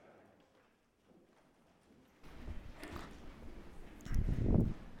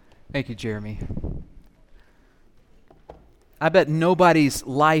Thank you, Jeremy. I bet nobody's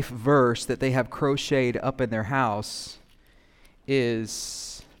life verse that they have crocheted up in their house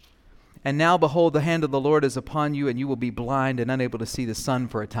is, "And now behold, the hand of the Lord is upon you, and you will be blind and unable to see the sun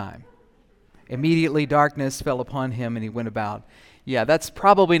for a time." Immediately darkness fell upon him, and he went about. Yeah, that's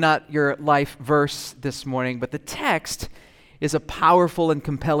probably not your life verse this morning, but the text is a powerful and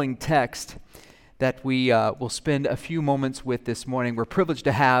compelling text that we will spend a few moments with this morning. We're privileged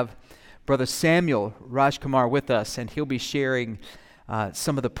to have Brother Samuel Rajkumar with us, and he'll be sharing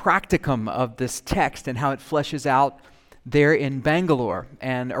some of the practicum of this text and how it fleshes out there in Bangalore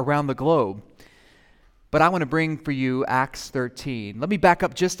and around the globe. But I want to bring for you Acts 13. Let me back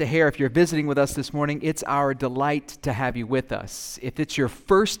up just a hair. If you're visiting with us this morning, it's our delight to have you with us. If it's your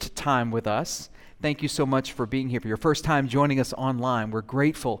first time with us, thank you so much for being here. For your first time joining us online, we're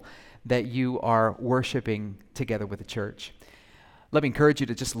grateful that you are worshiping together with the church. Let me encourage you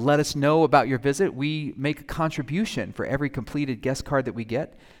to just let us know about your visit. We make a contribution for every completed guest card that we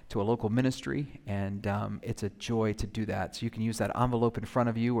get to a local ministry, and it's a joy to do that. So you can use that envelope in front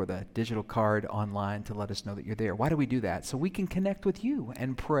of you or the digital card online to let us know that you're there. Why do we do that? So we can connect with you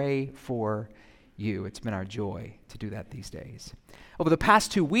and pray for you. It's been our joy to do that these days. Over the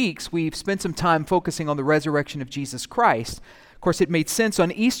past 2 weeks, we've spent some time focusing on the resurrection of Jesus Christ. Of course, it made sense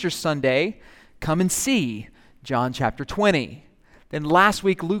on Easter Sunday, come and see John chapter 20. Then last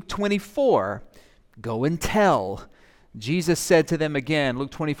week, Luke 24, go and tell. Jesus said to them again,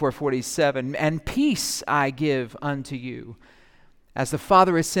 Luke 24:47, "And peace I give unto you. As the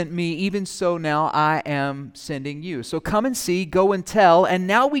Father has sent me, even so now I am sending you." So come and see, go and tell. And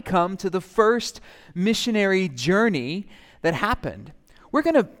now we come to the first missionary journey that happened. We're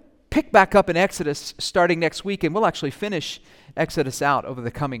going to pick back up in Exodus starting next week, and we'll actually finish Exodus out over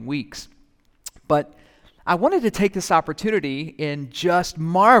the coming weeks. But I wanted to take this opportunity and just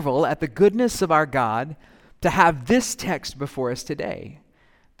marvel at the goodness of our God to have this text before us today.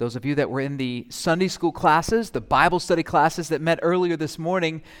 Those of you that were in the Sunday school classes, the Bible study classes that met earlier this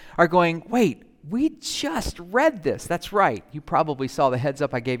morning are going, "Wait, we just read this." That's right. You probably saw the heads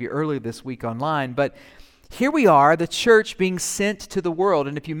up I gave you earlier this week online, but here we are, the church being sent to the world.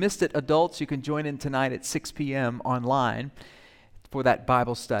 And if you missed it, adults, you can join in tonight at 6 p.m. online for that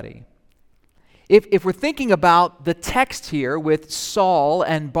Bible study. If we're thinking about the text here with Saul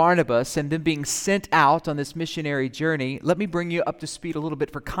and Barnabas and them being sent out on this missionary journey, let me bring you up to speed a little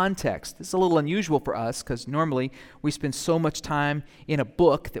bit for context. This is a little unusual for us because normally we spend so much time in a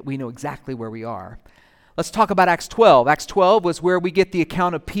book that we know exactly where we are. Let's talk about Acts 12. Acts 12 was where we get the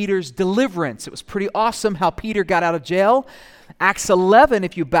account of Peter's deliverance. It was pretty awesome how Peter got out of jail. Acts 11,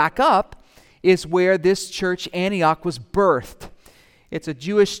 if you back up, is where this church, Antioch, was birthed. It's a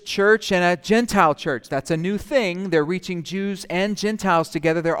Jewish church and a Gentile church. That's a new thing. They're reaching Jews and Gentiles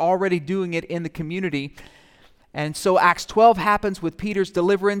together. They're already doing it in the community. And so Acts 12 happens with Peter's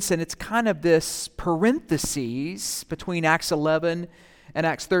deliverance, and it's kind of this parentheses between Acts 11 and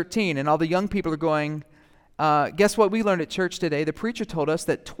Acts 13. And all the young people are going, guess what we learned at church today? The preacher told us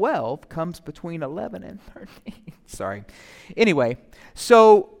that 12 comes between 11 and 13. Sorry. Anyway,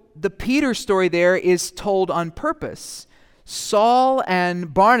 so the Peter story there is told on purpose. Saul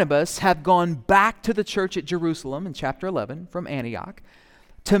and Barnabas have gone back to the church at Jerusalem in chapter 11 from Antioch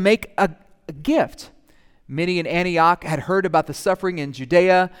to make a gift. Many in Antioch had heard about the suffering in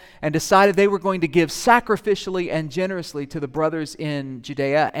Judea and decided they were going to give sacrificially and generously to the brothers in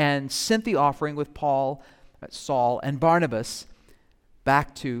Judea and sent the offering with Saul and Barnabas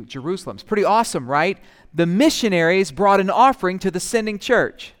back to Jerusalem. It's pretty awesome, right? The missionaries brought an offering to the sending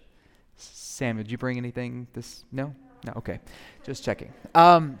church. Samuel, did you bring anything? No? No, okay. Just checking.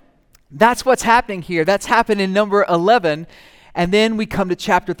 That's what's happening here. That's happened in number 11. And then we come to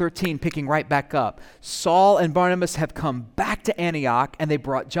chapter 13, picking right back up. Saul and Barnabas have come back to Antioch, and they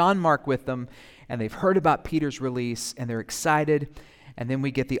brought John Mark with them, and they've heard about Peter's release, and they're excited. And then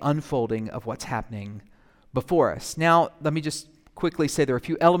we get the unfolding of what's happening before us. Now, let me just quickly say there are a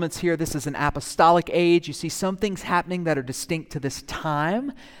few elements here. This is an apostolic age. You see some things happening that are distinct to this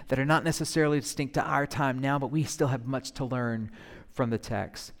time that are not necessarily distinct to our time now, but we still have much to learn from the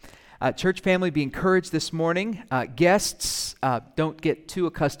text. Church family, be encouraged this morning. Guests, don't get too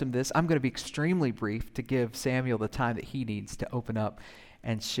accustomed to this. I'm going to be extremely brief to give Samuel the time that he needs to open up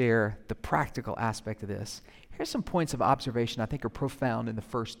and share the practical aspect of this. Here's some points of observation I think are profound in the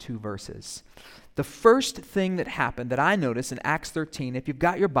first 2 verses. The first thing that happened that I noticed in Acts 13, if you've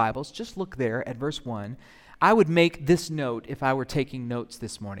got your Bibles, just look there at verse 1. I would make this note if I were taking notes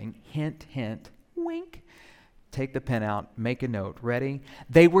this morning. Hint, hint, wink. Take the pen out, make a note. Ready?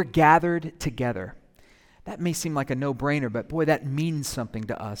 They were gathered together. That may seem like a no-brainer, but boy, that means something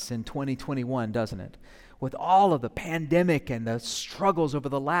to us in 2021, doesn't it? With all of the pandemic and the struggles over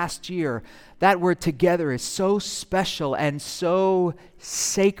the last year, that word together is so special and so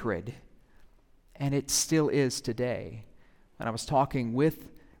sacred, and it still is today. And I was talking with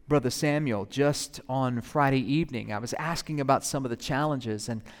Brother Samuel just on Friday evening. I was asking about some of the challenges,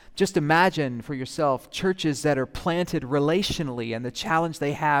 and just imagine for yourself churches that are planted relationally and the challenge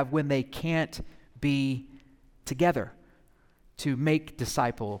they have when they can't be together to make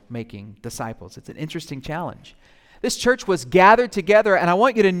disciple-making disciples. It's an interesting challenge. This church was gathered together, and I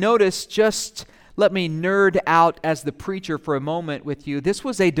want you to notice, just let me nerd out as the preacher for a moment with you. This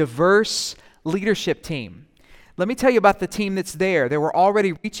was a diverse leadership team. Let me tell you about the team that's there. They were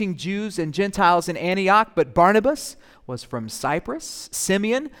already reaching Jews and Gentiles in Antioch, but Barnabas was from Cyprus.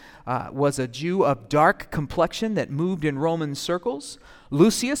 Simeon was a Jew of dark complexion that moved in Roman circles.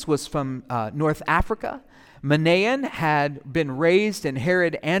 Lucius was from North Africa. Manaen had been raised in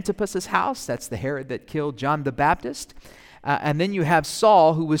Herod Antipas's house. That's the Herod that killed John the Baptist. And then you have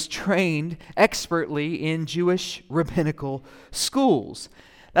Saul, who was trained expertly in Jewish rabbinical schools.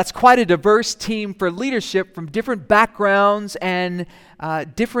 That's quite a diverse team for leadership from different backgrounds and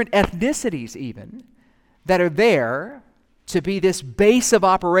different ethnicities even, that are there to be this base of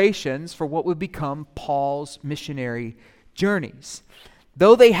operations for what would become Paul's missionary journeys.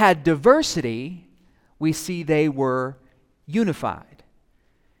 Though they had diversity, we see they were unified.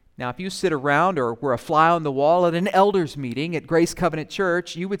 Now, if you sit around or were a fly on the wall at an elders meeting at Grace Covenant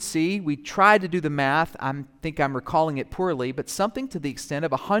Church, you would see, we tried to do the math, I think I'm recalling it poorly, but something to the extent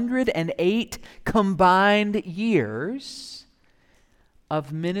of 108 combined years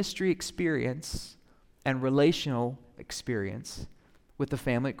of ministry experience and relational experience with the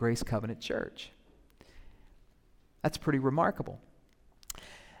family at Grace Covenant Church. That's pretty remarkable.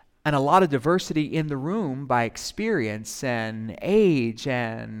 And a lot of diversity in the room by experience and age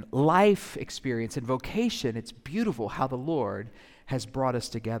and life experience and vocation. It's beautiful how the Lord has brought us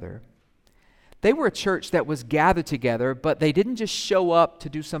together. They were a church that was gathered together, but they didn't just show up to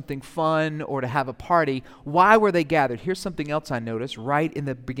do something fun or to have a party. Why were they gathered? Here's something else I noticed right in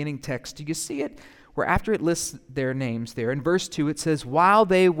the beginning text. Do you see it? Where after it lists their names there, in verse 2 it says, while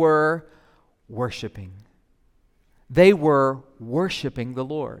they were worshiping. They were worshiping the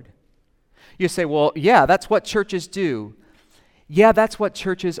Lord. You say, well, yeah, that's what churches do. Yeah, that's what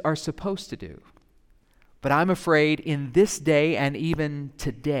churches are supposed to do. But I'm afraid in this day and even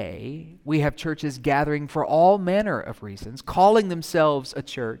today, we have churches gathering for all manner of reasons, calling themselves a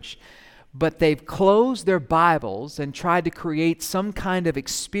church, but they've closed their Bibles and tried to create some kind of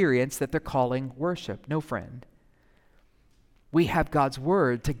experience that they're calling worship. No, friend. We have God's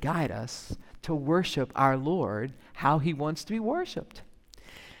Word to guide us to worship our Lord how He wants to be worshiped.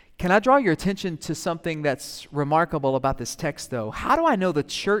 Can I draw your attention to something that's remarkable about this text, though? How do I know the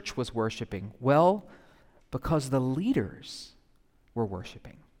church was worshiping? Well, because the leaders were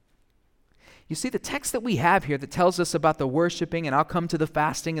worshiping. You see, the text that we have here that tells us about the worshiping, and I'll come to the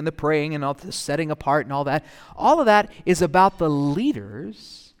fasting and the praying and all the setting apart and all of that is about the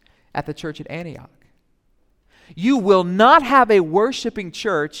leaders at the church at Antioch. You will not have a worshiping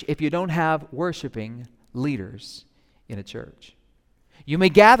church if you don't have worshiping leaders in a church. You may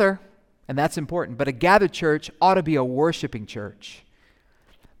gather, and that's important, but a gathered church ought to be a worshiping church.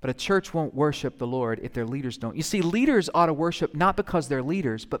 But a church won't worship the Lord if their leaders don't. You see, leaders ought to worship not because they're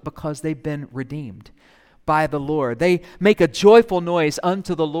leaders, but because they've been redeemed by the Lord. They make a joyful noise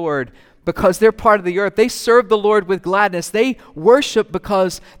unto the Lord because they're part of the earth. They serve the Lord with gladness. They worship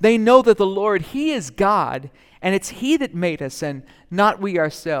because they know that the Lord, He is God, and it's He that made us and not we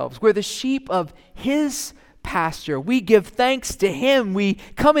ourselves. We're the sheep of His pasture. We give thanks to Him. We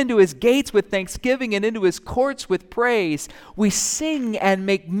come into His gates with thanksgiving and into His courts with praise. We sing and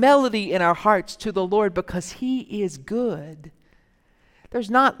make melody in our hearts to the Lord because He is good. There's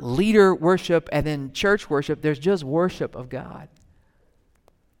not leader worship and then church worship. There's just worship of God.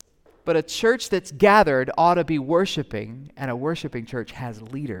 But a church that's gathered ought to be worshiping, and a worshiping church has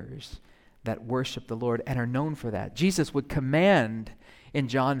leaders that worship the Lord and are known for that. Jesus would command in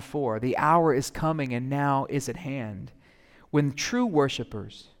John 4, the hour is coming and now is at hand when true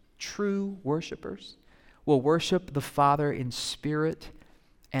worshipers will worship the Father in spirit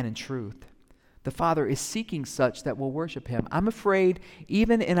and in truth. The Father is seeking such that will worship Him. I'm afraid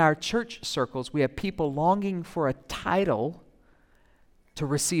even in our church circles, we have people longing for a title to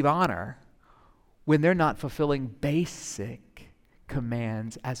receive honor when they're not fulfilling basic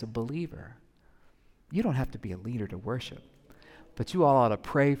commands as a believer. You don't have to be a leader to worship. But you all ought to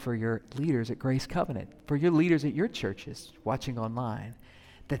pray for your leaders at Grace Covenant, for your leaders at your churches watching online,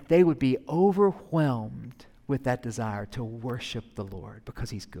 that they would be overwhelmed with that desire to worship the Lord because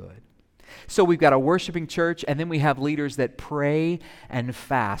He's good. So we've got a worshiping church, and then we have leaders that pray and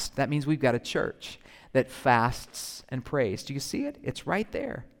fast. That means we've got a church that fasts and prays. Do you see it? It's right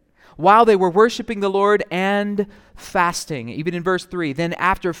there. While they were worshiping the Lord and fasting, even in verse 3, then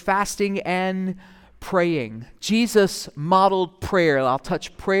after fasting and praying, Jesus modeled prayer. I'll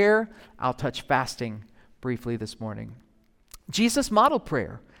touch prayer, I'll touch fasting briefly this morning. Jesus modeled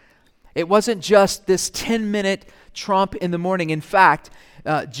prayer. It wasn't just this 10-minute trump in the morning. In fact,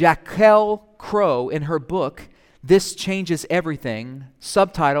 Jaquel Crow, in her book, This Changes Everything,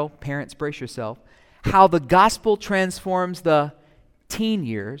 subtitle, parents brace yourself, How the Gospel Transforms the Teen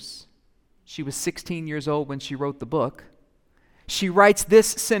Years. She was 16 years old when she wrote the book. She writes this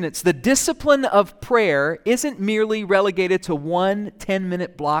sentence: the discipline of prayer isn't merely relegated to one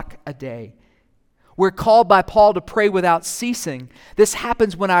 10-minute block a day. We're called by Paul to pray without ceasing. This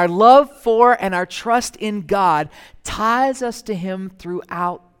happens when our love for and our trust in God ties us to Him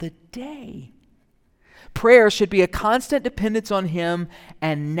throughout the day. Prayer should be a constant dependence on Him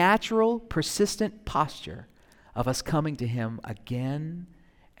and natural, persistent posture of us coming to Him again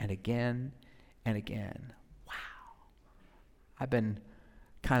and again and again. Wow. I've been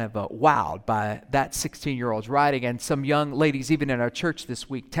kind of wowed by that 16-year-old's writing, and some young ladies even in our church this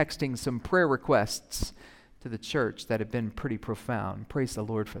week texting some prayer requests to the church that have been pretty profound. Praise the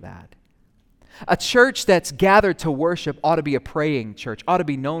Lord for that. A church that's gathered to worship ought to be a praying church, ought to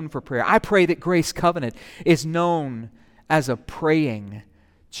be known for prayer. I pray that Grace Covenant is known as a praying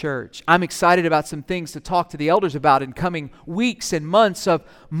church. I'm excited about some things to talk to the elders about in coming weeks and months of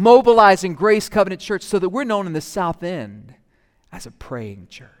mobilizing Grace Covenant Church so that we're known in the South End as a praying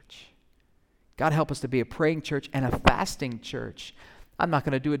church. God help us to be a praying church and a fasting church. I'm not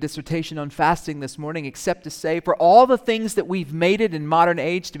going to do a dissertation on fasting this morning except to say, for all the things that we've made it in modern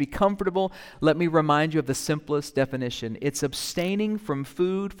age to be comfortable, let me remind you of the simplest definition. It's abstaining from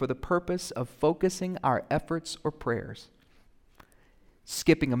food for the purpose of focusing our efforts or prayers.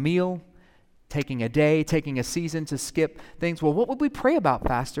 Skipping a meal, taking a day, taking a season to skip things. Well, what would we pray about,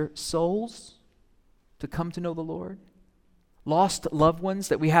 Pastor? Souls to come to know the Lord? Lost loved ones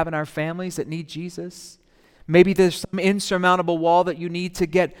that we have in our families that need Jesus? Maybe there's some insurmountable wall that you need to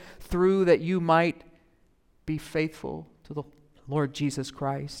get through that you might be faithful to the Lord Jesus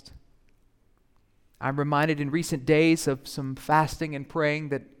Christ. I'm reminded in recent days of some fasting and praying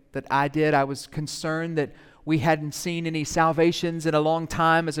that I did. I was concerned that we hadn't seen any salvations in a long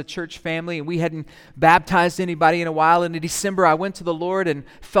time as a church family, and we hadn't baptized anybody in a while. And in December, I went to the Lord and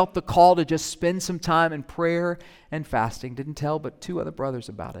felt the call to just spend some time in prayer and fasting. Didn't tell but 2 other brothers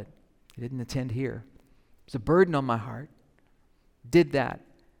about it. They didn't attend here. It was a burden on my heart. Did that.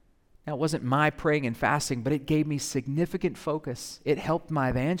 Now, it wasn't my praying and fasting, but it gave me significant focus. It helped my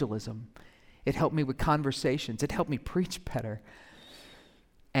evangelism. It helped me with conversations. It helped me preach better.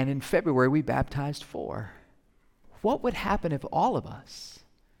 And in February, we baptized 4. What would happen if all of us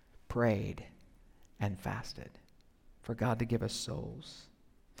prayed and fasted for God to give us souls?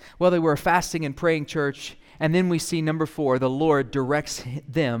 Well, they were a fasting and praying church. And then we see number 4, the Lord directs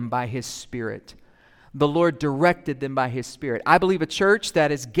them by His Spirit. The Lord directed them by His Spirit. I believe a church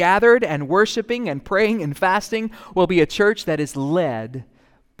that is gathered and worshiping and praying and fasting will be a church that is led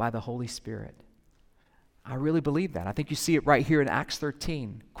by the Holy Spirit. I really believe that. I think you see it right here in Acts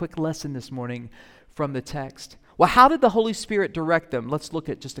 13. Quick lesson this morning from the text. Well, how did the Holy Spirit direct them? Let's look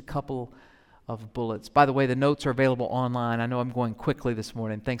at just a couple of bullets. By the way, the notes are available online. I know I'm going quickly this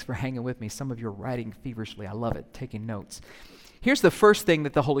morning. Thanks for hanging with me. Some of you are writing feverishly. I love it, taking notes. Here's the first thing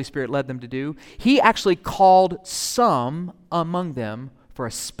that the Holy Spirit led them to do. He actually called some among them for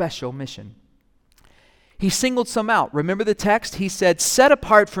a special mission. He singled some out. Remember the text? He said, "Set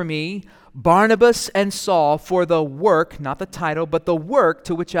apart for me Barnabas and Saul for the work," not the title, but the work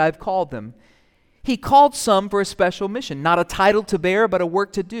to which I have called them. He called some for a special mission, not a title to bear, but a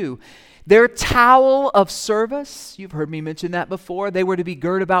work to do. Their towel of service, you've heard me mention that before. They were to be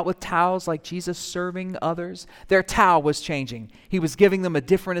girt about with towels like Jesus serving others. Their towel was changing. He was giving them a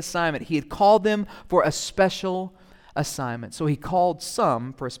different assignment. He had called them for a special assignment. So He called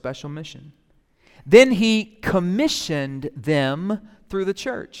some for a special mission. Then He commissioned them through the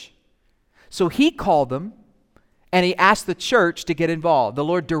church. So He called them, and He asked the church to get involved. The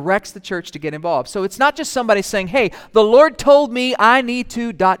Lord directs the church to get involved. So it's not just somebody saying, "Hey, the Lord told me I need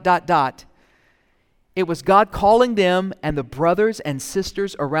to ... It was God calling them and the brothers and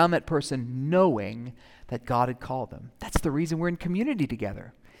sisters around that person knowing that God had called them. That's the reason we're in community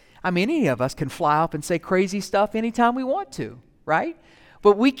together. I mean, any of us can fly up and say crazy stuff anytime we want to, right?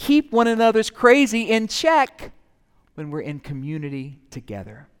 But we keep one another's crazy in check when we're in community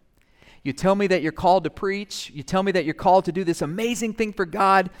together. You tell me that you're called to preach. You tell me that you're called to do this amazing thing for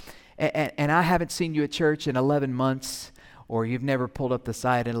God, and I haven't seen you at church in 11 months, or you've never pulled up the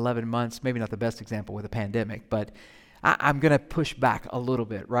site in 11 months. Maybe not the best example with a pandemic, but I'm going to push back a little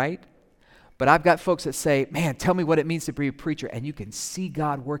bit, right? But I've got folks that say, man, tell me what it means to be a preacher, and you can see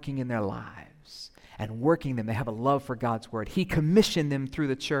God working in their lives and working them. They have a love for God's word. He commissioned them through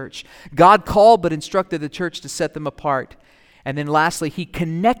the church. God called but instructed the church to set them apart. And then lastly, he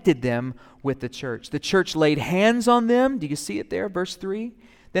connected them with the church. The church laid hands on them. Do you see it there, verse 3?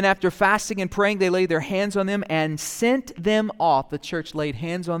 Then after fasting and praying, they laid their hands on them and sent them off. The church laid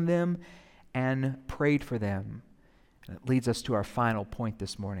hands on them and prayed for them. And it leads us to our final point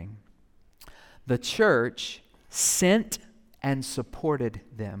this morning. The church sent and supported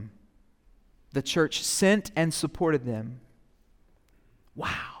them. The church sent and supported them.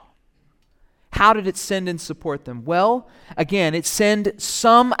 Wow. How did it send and support them? Well, again, it sent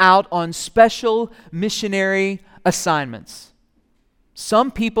some out on special missionary assignments.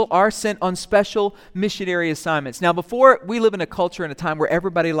 Some people are sent on special missionary assignments. Now, before, we live in a culture and a time where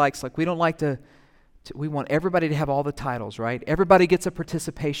everybody likes, we don't like to we want everybody to have all the titles, right? Everybody gets a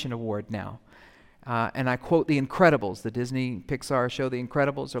participation award now. And I quote The Incredibles, the Disney Pixar show The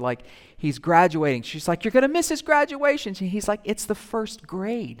Incredibles. They're like, he's graduating. She's like, you're going to miss his graduation. He's like, it's the first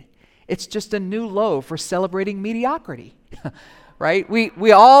grade. It's just a new low for celebrating mediocrity. Right?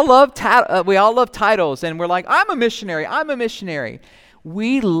 We all love titles, and we're like, I'm a missionary.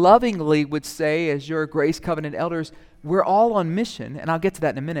 We lovingly would say, as your Grace Covenant elders, we're all on mission, and I'll get to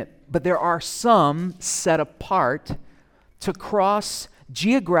that in a minute, but there are some set apart to cross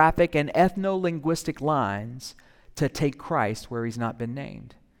geographic and ethno-linguistic lines to take Christ where he's not been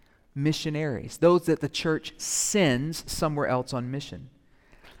named. Missionaries, those that the church sends somewhere else on mission.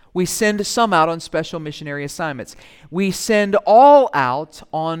 We send some out on special missionary assignments. We send all out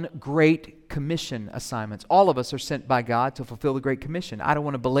on Great Commission assignments. All of us are sent by God to fulfill the Great Commission. I don't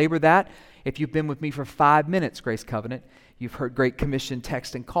want to belabor that. If you've been with me for 5 minutes, Grace Covenant, you've heard Great Commission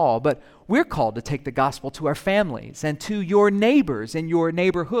text and call. But we're called to take the gospel to our families and to your neighbors in your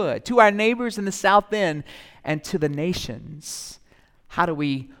neighborhood, to our neighbors in the South End, and to the nations. How do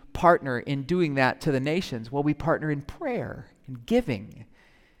we partner in doing that to the nations? Well, we partner in prayer, in giving,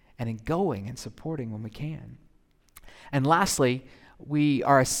 and in going and supporting when we can. And lastly, we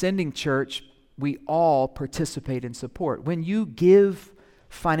are a sending church. We all participate in support. When you give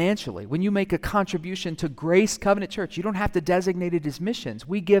financially, when you make a contribution to Grace Covenant Church, you don't have to designate it as missions.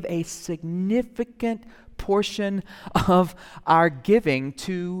 We give a significant portion of our giving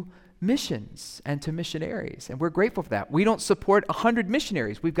to missions and to missionaries, and we're grateful for that. We don't support 100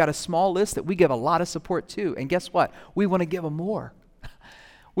 missionaries. We've got a small list that we give a lot of support to, and guess what? We want to give them more.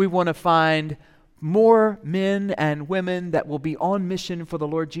 We want to find more men and women that will be on mission for the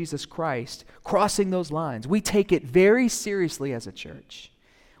Lord Jesus Christ, crossing those lines. We take it very seriously as a church.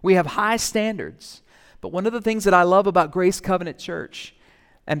 We have high standards. But one of the things that I love about Grace Covenant Church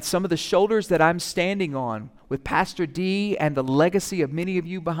and some of the shoulders that I'm standing on with Pastor D and the legacy of many of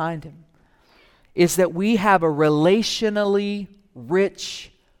you behind him is that we have a relationally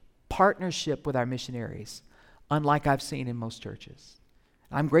rich partnership with our missionaries, unlike I've seen in most churches.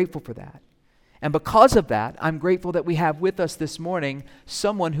 I'm grateful for that. And because of that, I'm grateful that we have with us this morning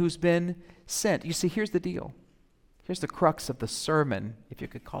someone who's been sent. You see, here's the deal. Here's the crux of the sermon, if you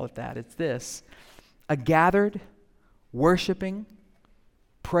could call it that. It's this: a gathered, worshiping,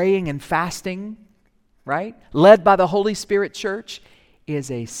 praying and fasting, right, led by the Holy Spirit church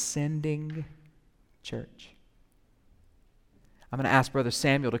is a sending church. I'm going to ask Brother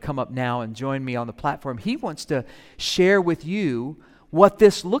Samuel to come up now and join me on the platform. He wants to share with you what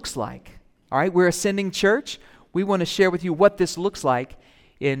this looks like. All right, we're a sending church. We want to share with you what this looks like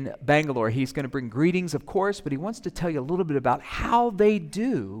in Bangalore. He's going to bring greetings, of course, but he wants to tell you a little bit about how they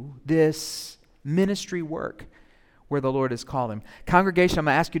do this ministry work where the Lord has called him. Congregation, I'm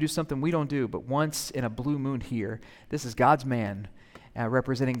going to ask you to do something we don't do, but once in a blue moon here, this is God's man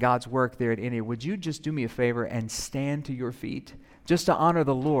representing God's work there at India. Would you just do me a favor and stand to your feet just to honor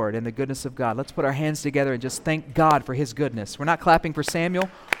the Lord and the goodness of God? Let's put our hands together and just thank God for his goodness. We're not clapping for Samuel,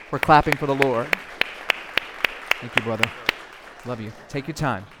 we're clapping for the Lord. Thank you, brother. Love you. Take your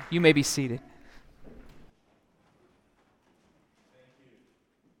time. You may be seated.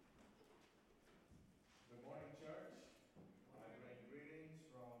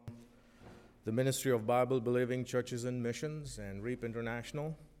 The Ministry of Bible-Believing Churches and Missions and REAP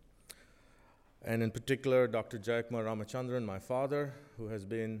International, and in particular, Dr. Jayakumar Ramachandran, my father, who has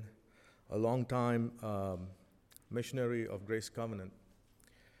been a long-time missionary of Grace Covenant.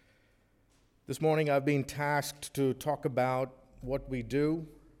 This morning I've been tasked to talk about what we do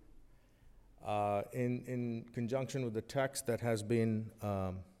in conjunction with the text that has been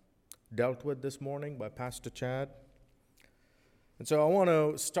dealt with this morning by Pastor Chad. And so I want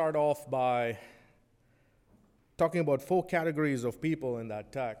to start off by talking about 4 categories of people in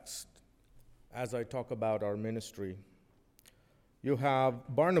that text as I talk about our ministry. You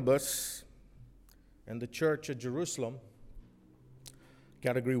have Barnabas and the church at Jerusalem,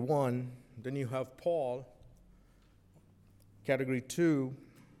 category 1. Then you have Paul, category 2.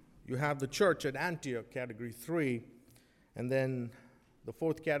 You have the church at Antioch, category 3. And then the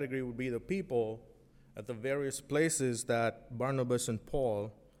 4th category would be the people at the various places that Barnabas and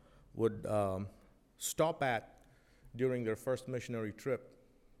Paul would stop at during their first missionary trip.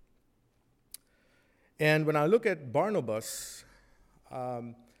 And when I look at Barnabas,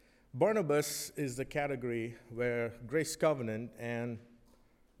 Barnabas is the category where Grace Covenant and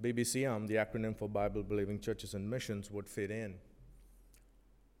BBCM, the acronym for Bible Believing Churches and Missions, would fit in.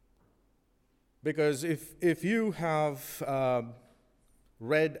 Because if you have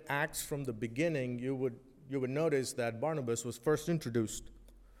read Acts from the beginning, you would notice that Barnabas was first introduced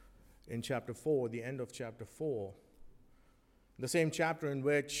in chapter 4, the end of chapter 4. The same chapter in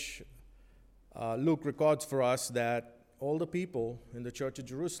which Luke records for us that all the people in the church of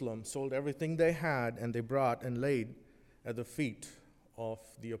Jerusalem sold everything they had and they brought and laid at the feet of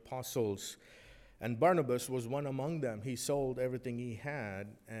the apostles. And Barnabas was one among them. He sold everything he had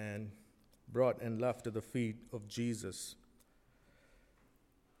and brought and left at the feet of Jesus.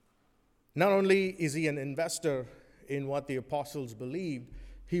 Not only is he an investor in what the apostles believed,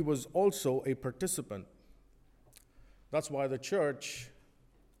 he was also a participant. That's why the church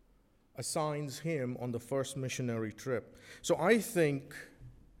assigns him on the first missionary trip. So I think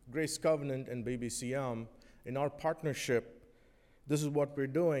Grace Covenant and BBCM, in our partnership, this is what we're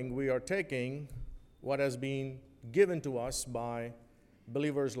doing. We are taking what has been given to us by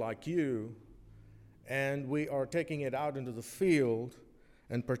believers like you, and we are taking it out into the field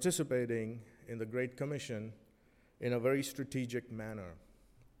and participating in the Great Commission in a very strategic manner.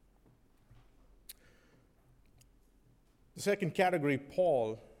 The second category,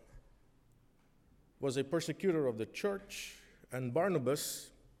 Paul, was a persecutor of the church, and Barnabas,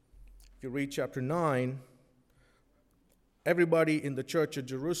 if you read chapter 9, everybody in the church at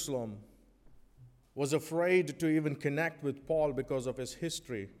Jerusalem was afraid to even connect with Paul because of his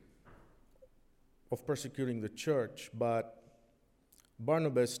history of persecuting the church, but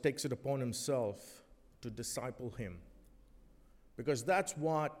Barnabas takes it upon himself to disciple him, because that's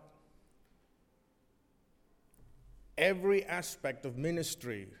what every aspect of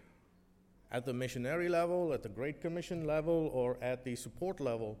ministry at the missionary level, at the Great Commission level, or at the support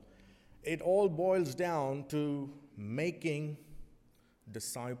level, it all boils down to making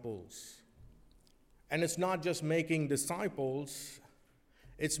disciples. And it's not just making disciples,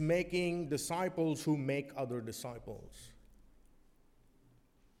 it's making disciples who make other disciples.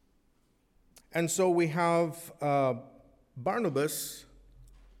 And so we have Barnabas,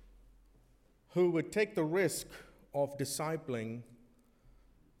 who would take the risk of discipling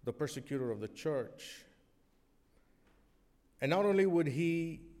the persecutor of the church. And not only would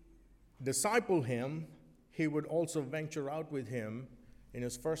he disciple him, he would also venture out with him in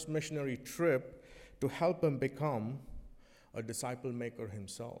his first missionary trip to help him become a disciple maker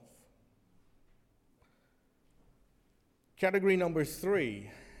himself. Category number 3,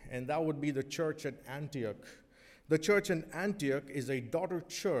 and that would be the church at Antioch. The church in Antioch is a daughter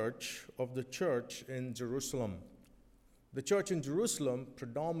church of the church in Jerusalem. The church in Jerusalem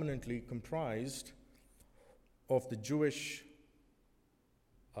predominantly comprised of the Jewish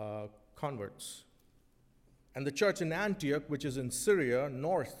converts. And the church in Antioch, which is in Syria,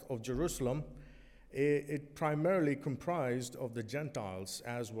 north of Jerusalem, it primarily comprised of the Gentiles,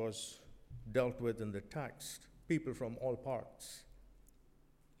 as was dealt with in the text, people from all parts.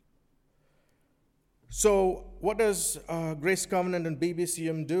 So what does Grace Covenant and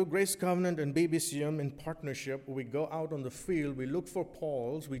BBCM do? Grace Covenant and BBCM in partnership, we go out on the field, we look for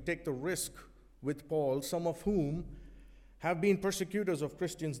Pauls, we take the risk with Paul, some of whom have been persecutors of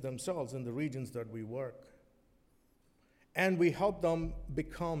Christians themselves in the regions that we work. And we help them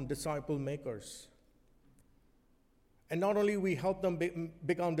become disciple makers. And not only we help them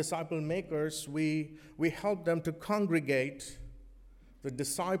become disciple makers, we help them to congregate the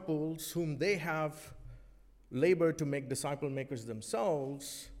disciples whom they have labored to make disciple makers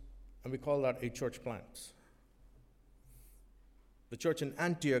themselves, and we call that a church plant. The church in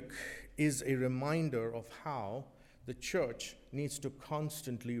Antioch is a reminder of how the church needs to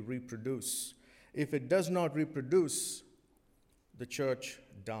constantly reproduce. If it does not reproduce, the church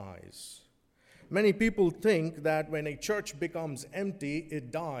dies. Many people think that when a church becomes empty, it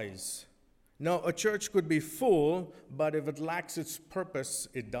dies. No, a church could be full, but if it lacks its purpose,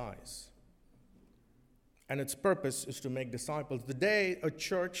 it dies. And its purpose is to make disciples. The day a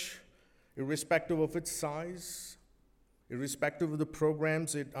church, irrespective of its size, irrespective of the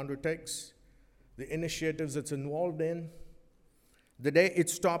programs it undertakes, the initiatives it's involved in, the day it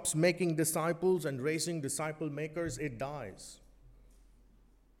stops making disciples and raising disciple makers, it dies.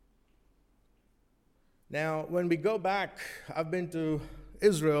 Now, when we go back, I've been to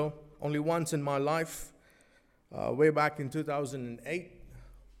Israel only once in my life, way back in 2008.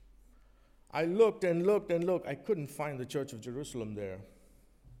 I looked and looked and looked. I couldn't find the Church of Jerusalem there.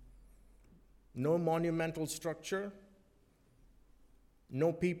 No monumental structure.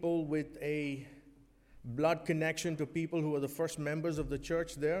 No people with a blood connection to people who were the first members of the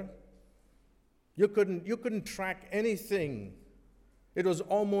church there. You couldn't track anything. It was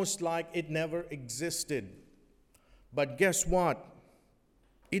almost like it never existed. But guess what?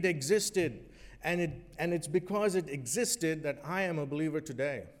 It existed. And it's because it existed that I am a believer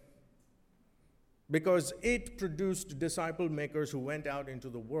today. Because it produced disciple makers who went out into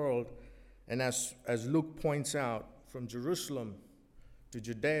the world, and as Luke points out, from Jerusalem to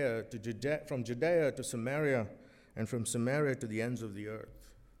Judea, from Judea to Samaria, and from Samaria to the ends of the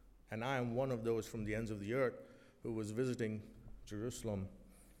earth. And I am one of those from the ends of the earth who was visiting Jerusalem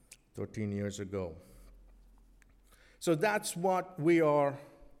 13 years ago. So that's what we are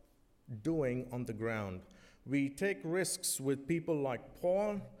doing on the ground. We take risks with people like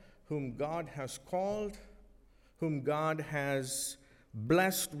Paul, whom God has called, whom God has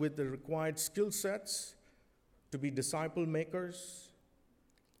blessed with the required skill sets to be disciple makers,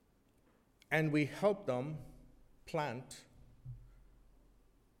 and we help them plant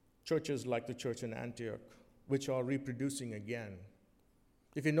churches like the church in Antioch, which are reproducing again.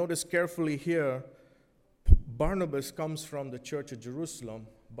 If you notice carefully here, Barnabas comes from the church of Jerusalem,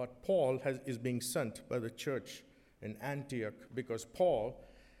 but Paul is being sent by the church in Antioch because Paul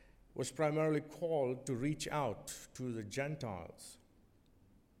was primarily called to reach out to the Gentiles.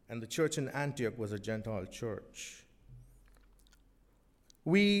 And the church in Antioch was a Gentile church.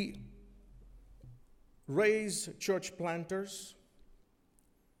 We raise church planters.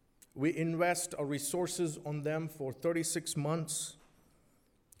 We invest our resources on them for 36 months.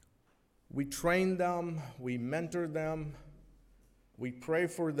 We train them, we mentor them, we pray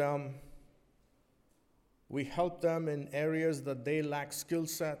for them. We help them in areas that they lack skill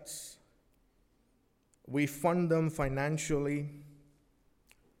sets. We fund them financially.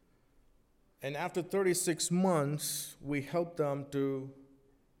 And after 36 months, we help them to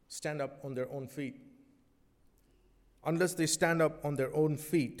stand up on their own feet. Unless they stand up on their own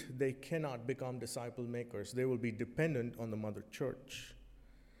feet, they cannot become disciple makers. They will be dependent on the mother church.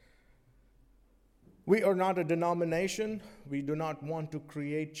 We are not a denomination. We do not want to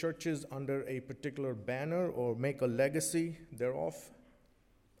create churches under a particular banner or make a legacy thereof.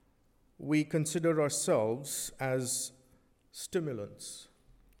 We consider ourselves as stimulants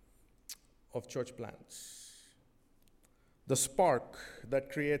of church plants, the spark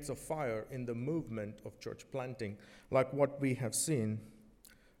that creates a fire in the movement of church planting, like what we have seen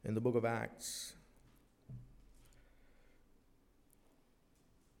in the book of Acts.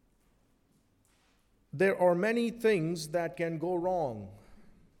 There are many things that can go wrong.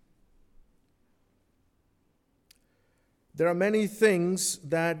 There are many things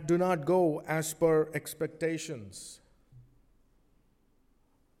that do not go as per expectations.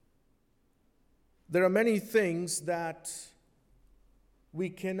 There are many things that we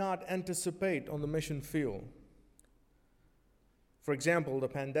cannot anticipate on the mission field. For example, the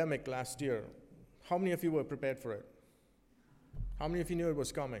pandemic last year. How many of you were prepared for it? How many of you knew it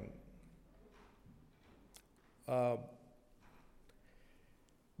was coming? But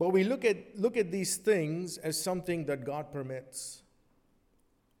we look at these things as something that God permits,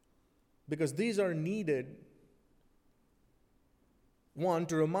 because these are needed, one,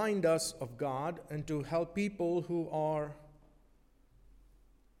 to remind us of God and to help people who are,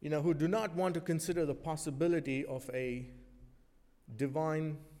 who do not want to consider the possibility of a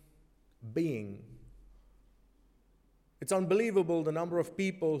divine being. It's unbelievable the number of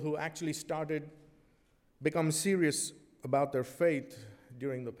people who actually become serious about their faith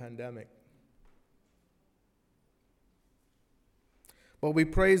during the pandemic. But we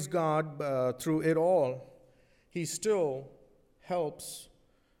praise God through it all. He still helps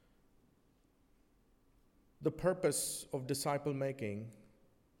the purpose of disciple making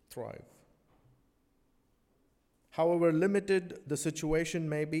thrive. However limited the situation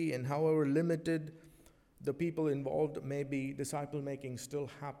may be, and however limited the people involved may be, disciple making still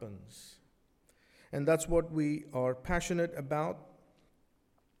happens. And that's what we are passionate about,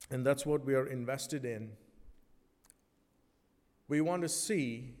 and that's what we are invested in. We want to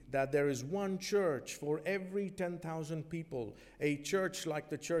see that there is one church for every 10,000 people, a church like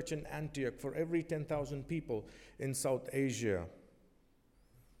the church in Antioch for every 10,000 people in South Asia.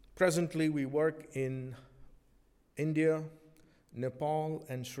 Presently, we work in India, Nepal,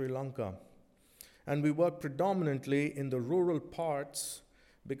 and Sri Lanka. And we work predominantly in the rural parts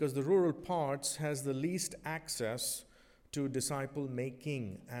because the rural parts has the least access to disciple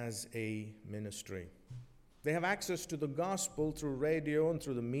making as a ministry. They have access to the gospel through radio and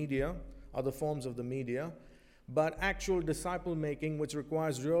through the media, other forms of the media, but actual disciple making, which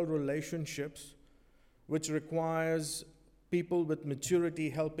requires real relationships, which requires people with maturity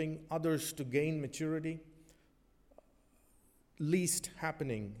helping others to gain maturity, least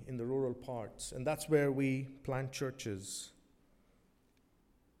happening in the rural parts. And that's where we plant churches.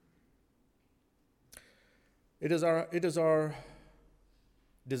 It is our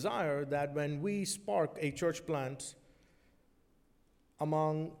desire that when we spark a church plant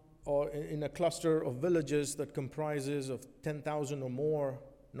among or in a cluster of villages that comprises of 10,000 or more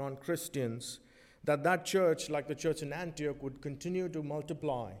non-Christians, that church, like the church in Antioch, would continue to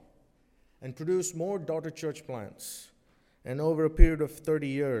multiply and produce more daughter church plants, and over a period of 30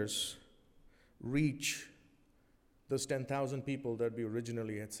 years, reach those 10,000 people that we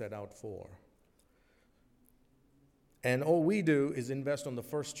originally had set out for. And all we do is invest on the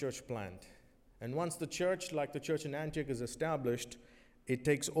first church plant. And once the church, like the church in Antioch, is established, it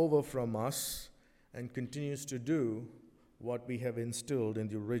takes over from us and continues to do what we have instilled in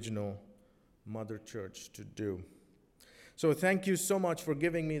the original mother church to do. So thank you so much for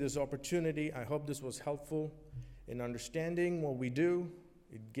giving me this opportunity. I hope this was helpful in understanding what we do.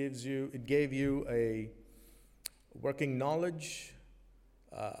 It gave you a working knowledge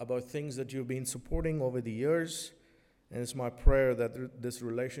about things that you've been supporting over the years. And it's my prayer that this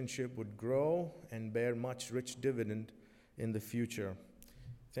relationship would grow and bear much rich dividend in the future.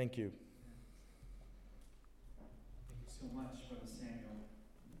 Thank you. Thank you so much, Brother Samuel.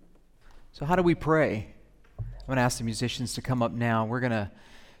 So how do we pray? I'm going to ask the musicians to come up now. We're going to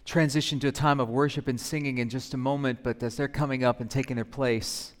transition to a time of worship and singing in just a moment, but as they're coming up and taking their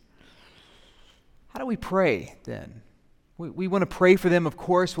place, how do we pray then? We want to pray for them, of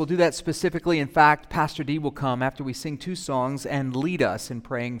course. We'll do that specifically. In fact, Pastor D will come after we sing 2 songs and lead us in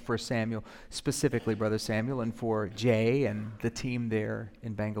praying for Samuel, specifically Brother Samuel, and for Jay and the team there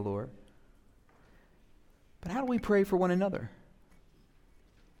in Bangalore. But how do we pray for one another?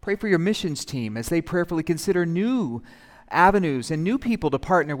 Pray for your missions team as they prayerfully consider new avenues and new people to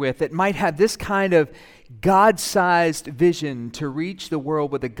partner with that might have this kind of God-sized vision to reach the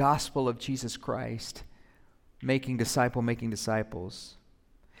world with the gospel of Jesus Christ. Making disciples.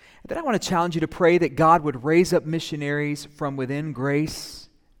 And then I want to challenge you to pray that God would raise up missionaries from within Grace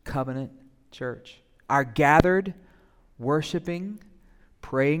Covenant Church. Our gathered, worshiping,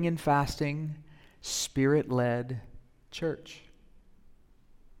 praying and fasting, Spirit-led church.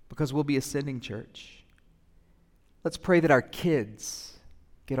 Because we'll be a sending church. Let's pray that our kids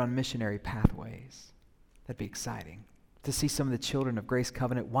get on missionary pathways. That'd be exciting. To see some of the children of Grace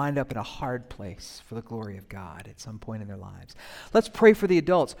Covenant wind up in a hard place for the glory of God at some point in their lives. Let's pray for the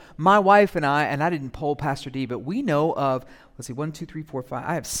adults. My wife and I didn't poll Pastor D, but we know of, 1, 2, 3, 4, 5.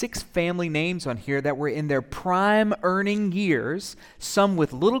 I have 6 family names on here that were in their prime earning years, some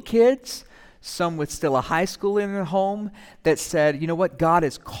with little kids, some with still a high school in their home, that said, you know what, God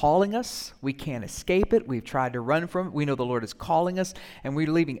is calling us. We can't escape it. We've tried to run from it. We know the Lord is calling us, and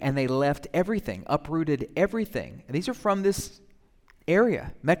we're leaving. And they left everything, uprooted everything. And these are from this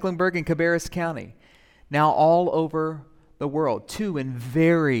area, Mecklenburg and Cabarrus County, now all over the world, 2 in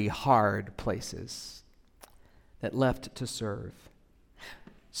very hard places that left to serve.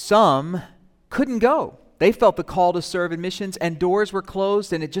 Some couldn't go. They felt the call to serve in missions, and doors were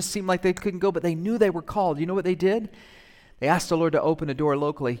closed, and it just seemed like they couldn't go, but they knew they were called. You know what they did? They asked the Lord to open a door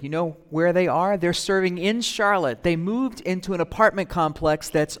locally. You know where they are? They're serving in Charlotte. They moved into an apartment complex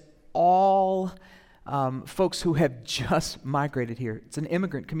that's all folks who have just migrated here. It's an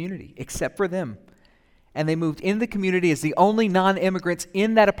immigrant community, except for them. And they moved in the community as the only non-immigrants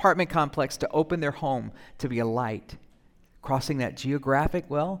in that apartment complex to open their home to be a light. Crossing that geographic,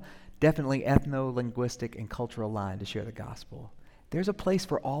 definitely ethno-linguistic and cultural line to share the gospel. There's a place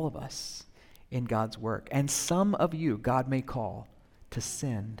for all of us in God's work. And some of you, God may call to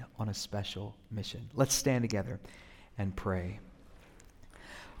send on a special mission. Let's stand together and pray.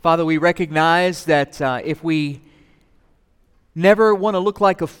 Father, we recognize that if we never want to look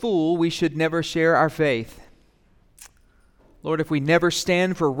like a fool, we should never share our faith. Lord, if we never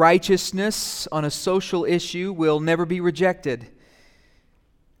stand for righteousness on a social issue, we'll never be rejected.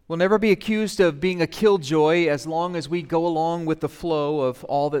 We'll never be accused of being a killjoy as long as we go along with the flow of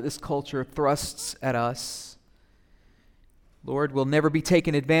all that this culture thrusts at us. Lord, we'll never be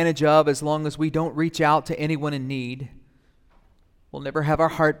taken advantage of as long as we don't reach out to anyone in need. We'll never have our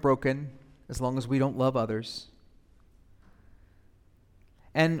heart broken as long as we don't love others.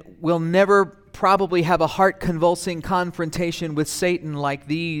 And we'll never probably have a heart-convulsing confrontation with Satan like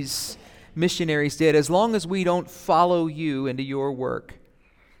these missionaries did as long as we don't follow you into your work.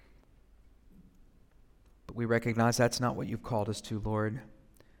 But we recognize that's not what you've called us to, Lord.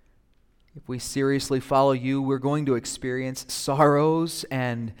 If we seriously follow you, we're going to experience sorrows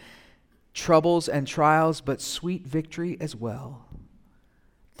and troubles and trials, but sweet victory as well.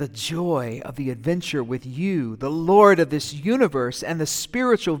 The joy of the adventure with you, the Lord of this universe, and the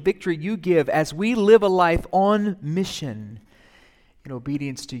spiritual victory you give as we live a life on mission in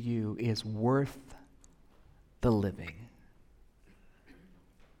obedience to you is worth the living.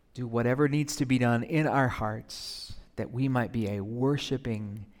 Do whatever needs to be done in our hearts that we might be a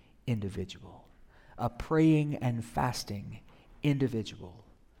worshiping individual, a praying and fasting individual,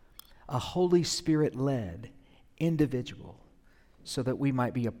 a Holy Spirit-led individual, so that we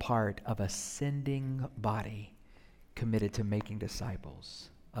might be a part of a sending body committed to making disciples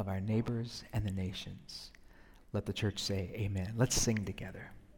of our neighbors and the nations. Let the church say amen. Let's sing together.